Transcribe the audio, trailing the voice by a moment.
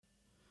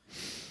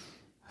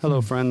Hello,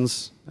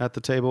 friends at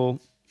the table.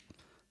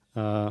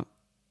 Hi,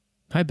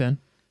 Ben.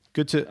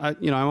 Good to,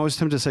 I'm always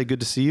tempted to say good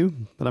to see you,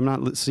 but I'm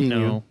not seeing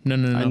you.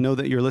 No. I know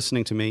that you're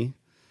listening to me.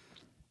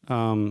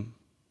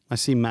 I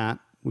see Matt.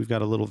 We've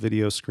got a little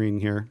video screen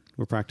here.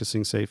 We're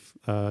practicing safe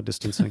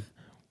distancing.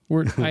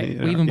 We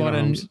even bought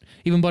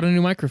a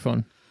new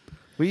microphone.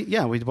 We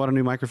bought a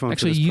new microphone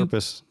Actually, for this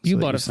purpose. You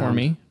bought it for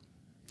me.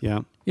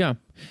 Yeah. Yeah.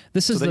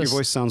 So that your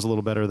voice sounds a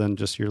little better than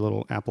just your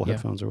little Apple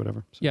headphones or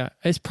whatever. So. Yeah.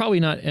 It's probably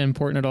not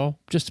important at all.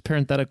 Just a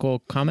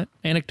parenthetical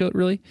anecdote,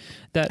 really,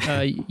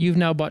 that you've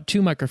now bought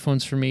 2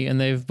 microphones for me,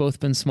 and they've both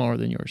been smaller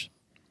than yours.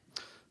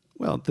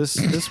 Well,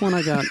 this one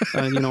I got,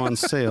 on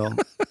sale,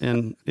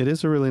 and it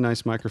is a really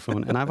nice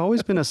microphone. And I've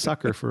always been a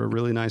sucker for a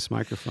really nice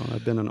microphone.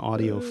 I've been an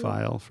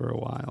audiophile for a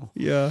while.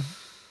 Yeah.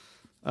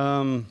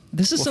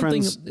 This is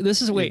something. Friends,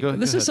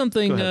 this is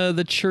something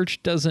the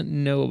church doesn't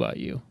know about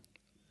you.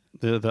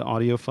 The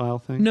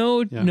audiophile thing?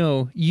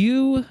 No.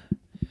 You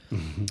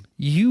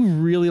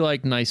really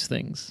like nice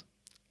things.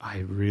 I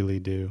really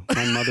do.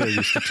 My mother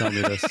used to tell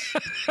me this.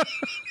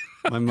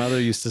 My mother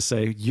used to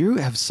say, "You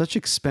have such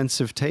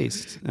expensive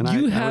taste," and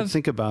I would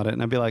think about it,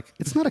 and I'd be like,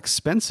 "It's not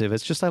expensive.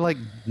 It's just I like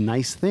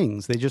nice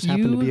things. They just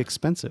happen to be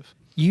expensive."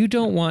 You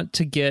don't want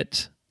to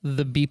get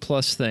the B+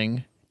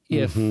 thing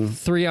if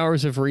 3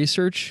 hours of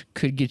research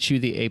could get you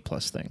the A+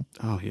 thing.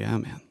 Oh yeah,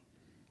 man.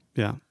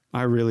 Yeah,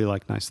 I really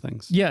like nice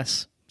things.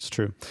 Yes. It's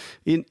true.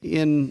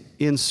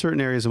 In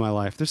certain areas of my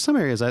life, there's some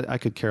areas I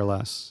could care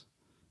less.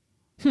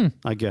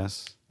 I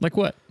guess. Like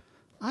what?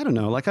 I don't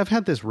know. Like I've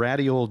had this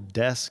ratty old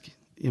desk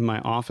in my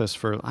office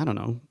for,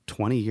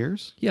 20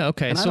 years. Yeah,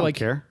 okay. And so I don't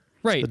care.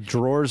 Right. The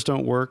drawers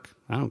don't work.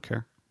 I don't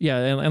care. Yeah,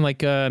 and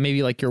like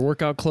maybe like your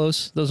workout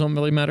clothes, those don't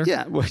really matter?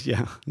 Yeah, well,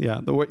 yeah.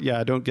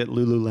 I don't get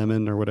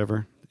Lululemon or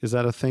whatever. Is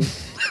that a thing?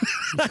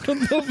 I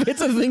don't know if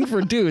it's a thing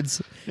for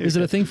dudes. Is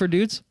it a thing for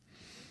dudes?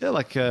 Yeah,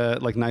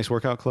 like nice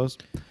workout clothes,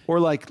 or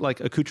like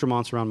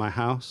accoutrements around my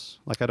house.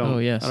 Like I don't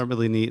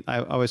really need. I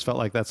always felt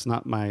like that's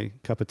not my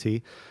cup of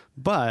tea,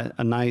 but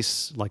a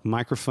nice like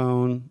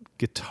microphone,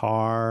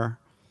 guitar,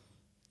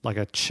 like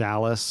a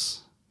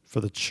chalice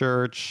for the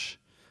church,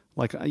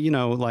 like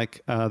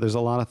there's a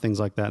lot of things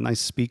like that.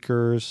 Nice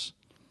speakers,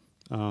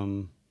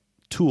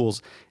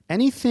 tools.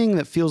 Anything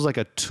that feels like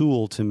a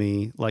tool to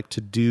me, like to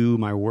do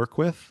my work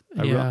with,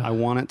 I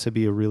want it to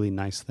be a really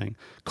nice thing.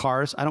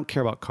 Cars, I don't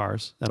care about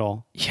cars at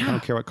all. Yeah. I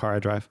don't care what car I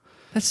drive.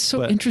 That's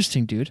so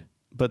interesting, dude.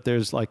 But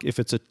there's like, if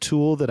it's a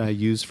tool that I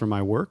use for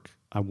my work,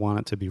 I want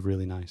it to be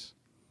really nice.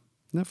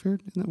 Isn't that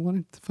weird? Isn't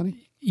that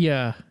funny?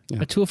 Yeah.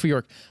 A tool for your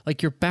work.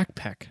 Like your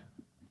backpack.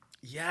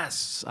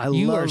 Yes. I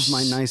love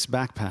my nice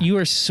backpack. You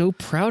are so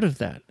proud of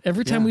that.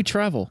 Every time we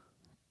travel.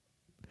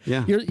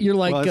 Yeah. You're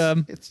like,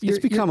 well, it's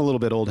become a little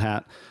bit old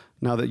hat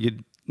now that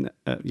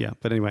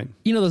but anyway.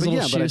 You know those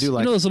little shoes,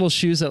 those little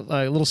shoes that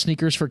little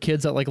sneakers for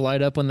kids that like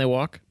light up when they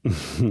walk.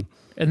 And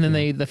then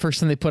the first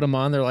time they put them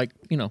on, they're like,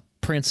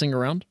 prancing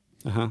around.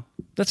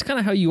 That's kind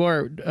of how you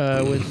are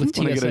with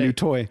TSA. When I get a new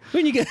toy.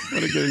 When I get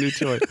a new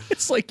toy.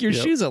 It's like your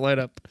shoes that light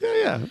up.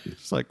 Yeah.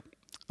 It's like,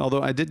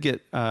 although I did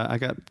get, I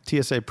got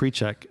TSA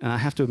pre-check, and I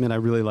have to admit I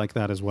really like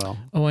that as well.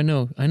 Oh, I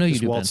know you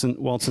do.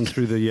 Waltzing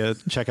through the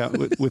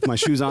checkout with my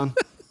shoes on,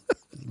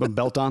 a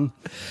belt on.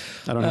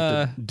 I don't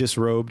have to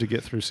disrobe to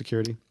get through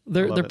security.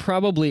 There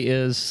probably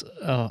is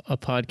a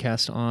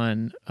podcast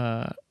on,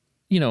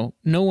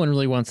 no one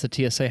really wants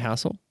the TSA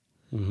hassle,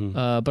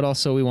 but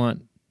also we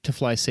want to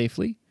fly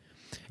safely.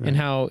 Right. And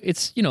how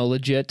it's,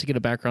 legit to get a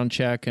background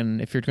check. And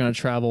if you're going to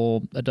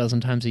travel a dozen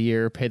times a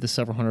year, pay the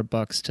several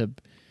 $100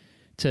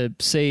 to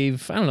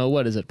save, I don't know,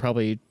 what is it?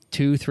 Probably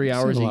 2-3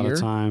 hours a year. A lot of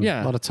time.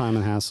 Yeah. A lot of time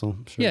and hassle.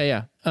 Sure.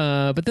 Yeah.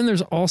 But then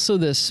there's also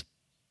this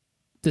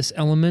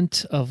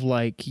element of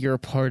like, you're a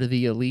part of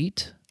the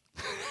elite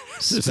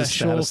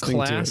special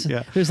class.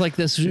 Yeah. There's like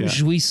this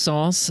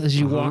jouissance as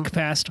you walk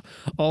past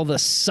all the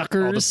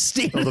suckers.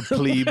 All the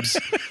plebes.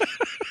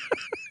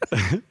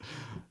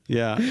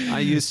 Yeah, I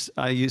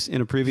used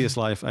in a previous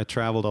life, I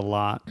traveled a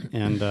lot,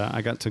 and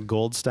I got to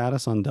gold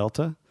status on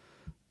Delta,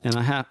 and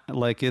I had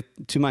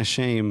to my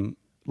shame,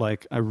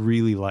 I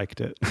really liked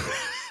it.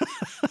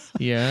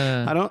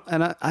 Yeah.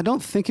 I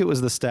don't think it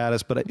was the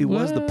status, but it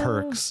was the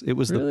perks. It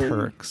was the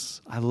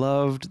perks. I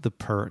loved the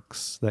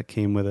perks that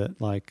came with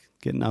it, like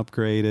getting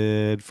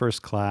upgraded,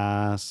 first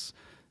class.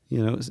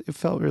 It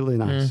felt really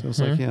nice. I was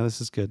like, yeah,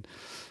 this is good.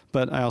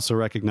 But I also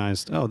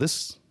recognized,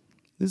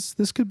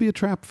 this could be a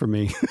trap for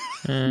me.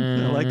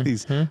 I like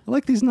these. I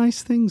like these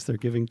nice things they're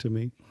giving to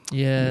me.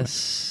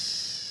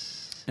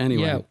 Yes.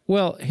 Anyway. Yeah.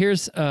 Well,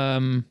 here's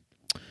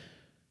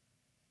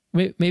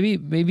maybe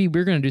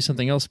we're going to do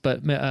something else.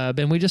 But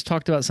Ben, we just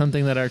talked about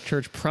something that our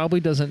church probably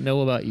doesn't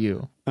know about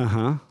you.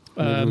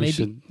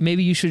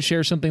 Maybe you should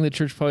share something the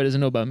church probably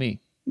doesn't know about me.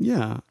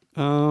 Yeah.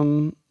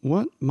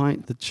 What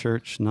might the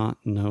church not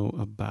know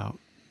about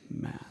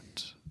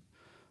Matt?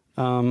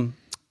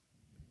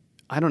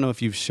 I don't know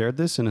if you've shared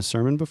this in a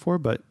sermon before,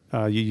 but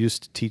you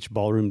used to teach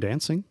ballroom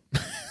dancing.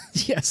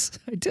 Yes,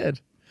 I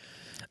did.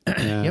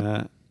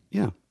 Yep.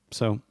 Yeah.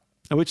 So,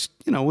 which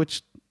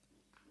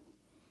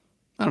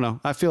I don't know.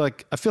 I feel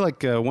like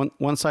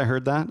once I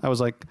heard that, I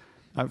was like,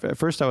 at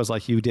first I was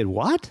like, you did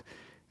what?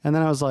 And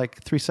then I was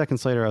like, 3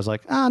 seconds later, I was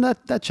like,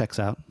 that checks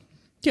out.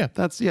 Yeah.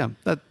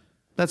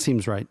 That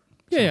seems right.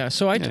 Yeah.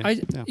 So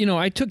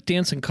I took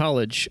dance in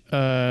college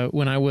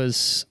when I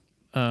was.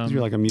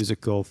 You're like a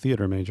musical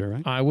theater major,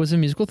 right? I was a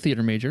musical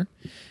theater major,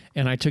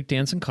 and I took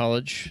dance in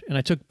college, and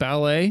I took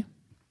ballet,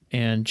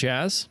 and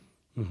jazz,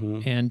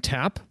 and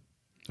tap.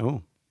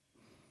 Oh.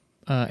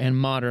 And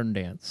modern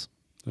dance.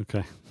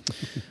 Okay.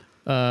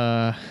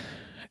 And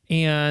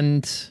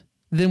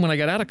then when I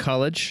got out of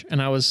college,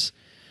 and I was,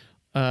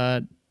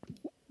 I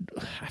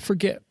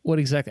forget what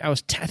exactly I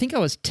think I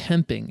was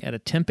temping at a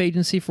temp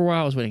agency for a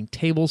while. I was waiting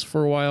tables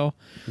for a while,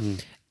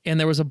 and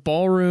there was a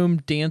ballroom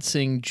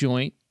dancing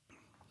joint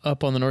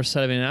up on the north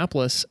side of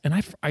Indianapolis, and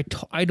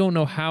I don't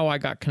know how I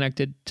got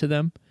connected to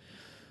them,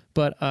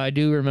 but I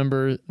do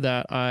remember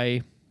that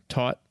I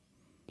taught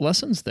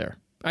lessons there.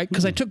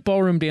 Because I took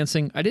ballroom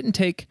dancing.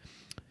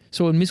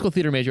 So in musical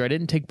theater major, I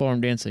didn't take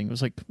ballroom dancing. It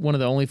was like one of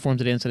the only forms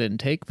of dance I didn't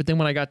take. But then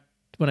when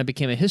I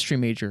became a history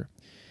major,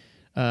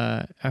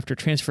 after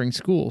transferring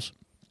schools,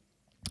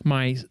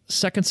 my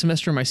second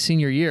semester of my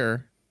senior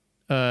year,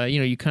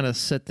 you kind of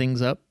set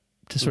things up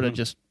to sort of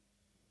just,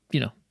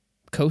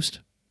 coast.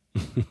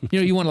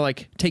 You want to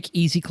like take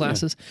easy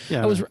classes.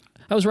 Yeah.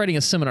 I was writing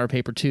a seminar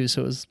paper too,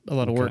 so it was a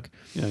lot of work.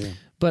 Yeah.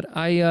 But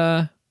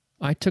I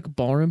took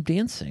ballroom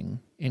dancing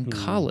in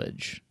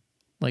college,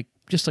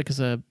 just as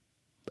a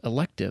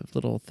elective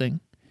little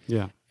thing.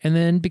 Yeah. And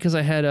then because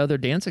I had other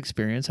dance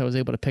experience, I was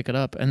able to pick it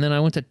up. And then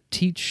I went to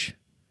teach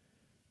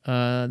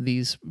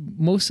these.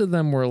 Most of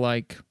them were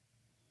like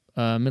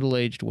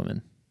middle-aged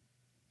women.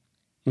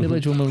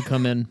 Middle-aged women would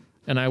come in,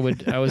 and I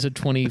was a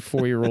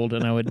 24-year-old,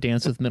 and I would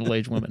dance with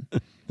middle-aged women.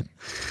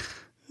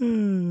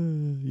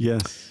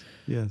 Yes.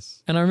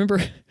 And I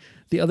remember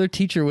the other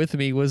teacher with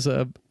me was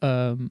I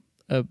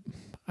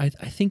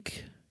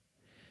think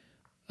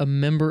a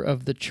member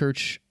of the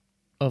Church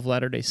of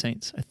Latter-day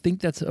Saints. I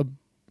think that's a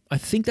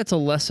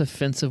less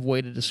offensive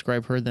way to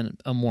describe her than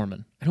a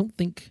Mormon. I don't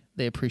think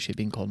they appreciate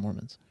being called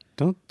Mormons.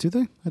 Do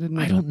they? I didn't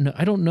know.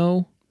 I don't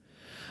know.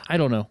 I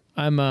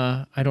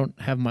don't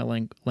have my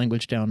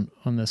language down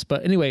on this.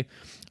 But anyway,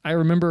 I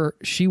remember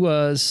she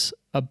was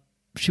a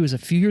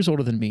few years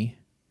older than me.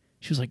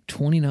 She was like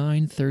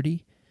 29,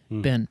 30.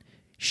 Ben,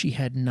 she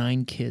had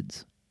 9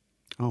 kids.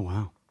 Oh,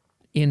 wow.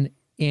 And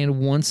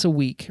once a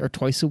week or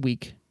twice a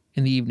week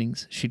in the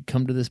evenings, she'd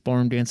come to this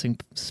ballroom dancing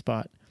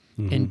spot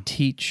and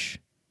teach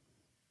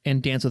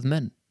and dance with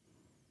men.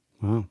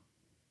 Wow.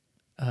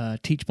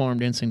 Teach ballroom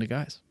dancing to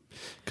guys.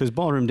 Because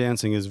ballroom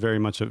dancing is very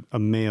much a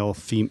male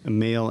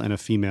and a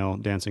female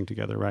dancing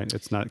together, right?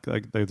 It's not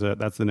like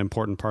that's an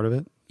important part of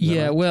it.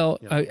 Yeah, right? Well,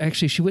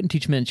 actually, she wouldn't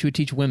teach men; she would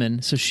teach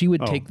women. So she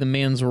would take the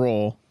man's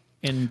role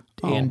and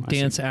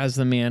dance as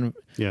the man,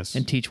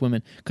 and teach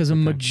women. Because a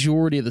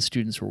majority of the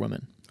students were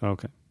women.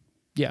 Okay.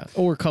 Yeah,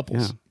 or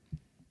couples.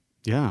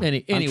 Yeah.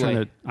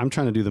 Anyway, I'm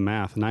trying to do the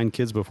math. 9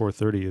 kids before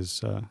 30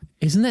 is.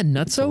 Isn't that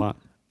nuts? A lot.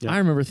 Yeah. I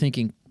remember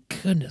thinking,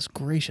 goodness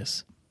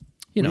gracious.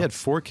 We had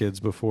 4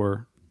 kids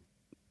before.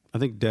 I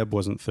think Deb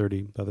wasn't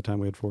 30 by the time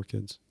we had 4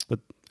 kids,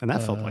 and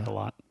that felt like a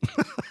lot.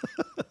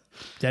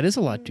 That is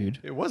a lot, dude.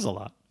 It was a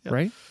lot,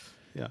 right?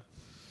 Yeah.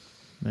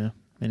 Yeah.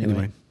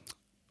 Anyway.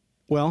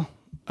 Well,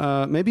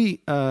 maybe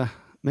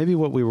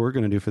what we were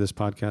going to do for this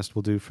podcast,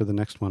 we'll do for the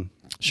next one.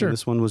 Sure. And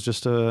this one was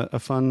just a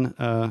fun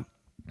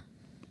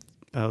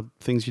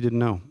things you didn't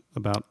know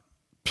about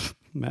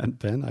Matt and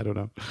Ben. I don't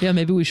know. Yeah,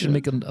 maybe we should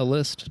make a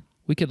list.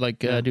 We could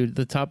do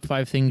the top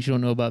 5 things you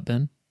don't know about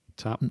Ben.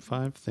 Top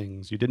 5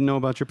 things you didn't know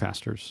about your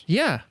pastors.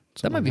 Yeah,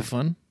 that might be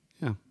fun.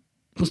 Yeah.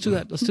 Let's do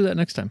that. Let's do that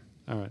next time.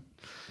 All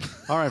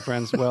right,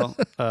 friends. Well,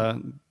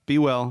 be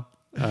well,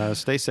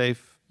 stay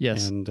safe.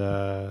 Yes. And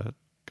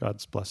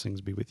God's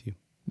blessings be with you.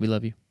 We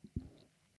love you.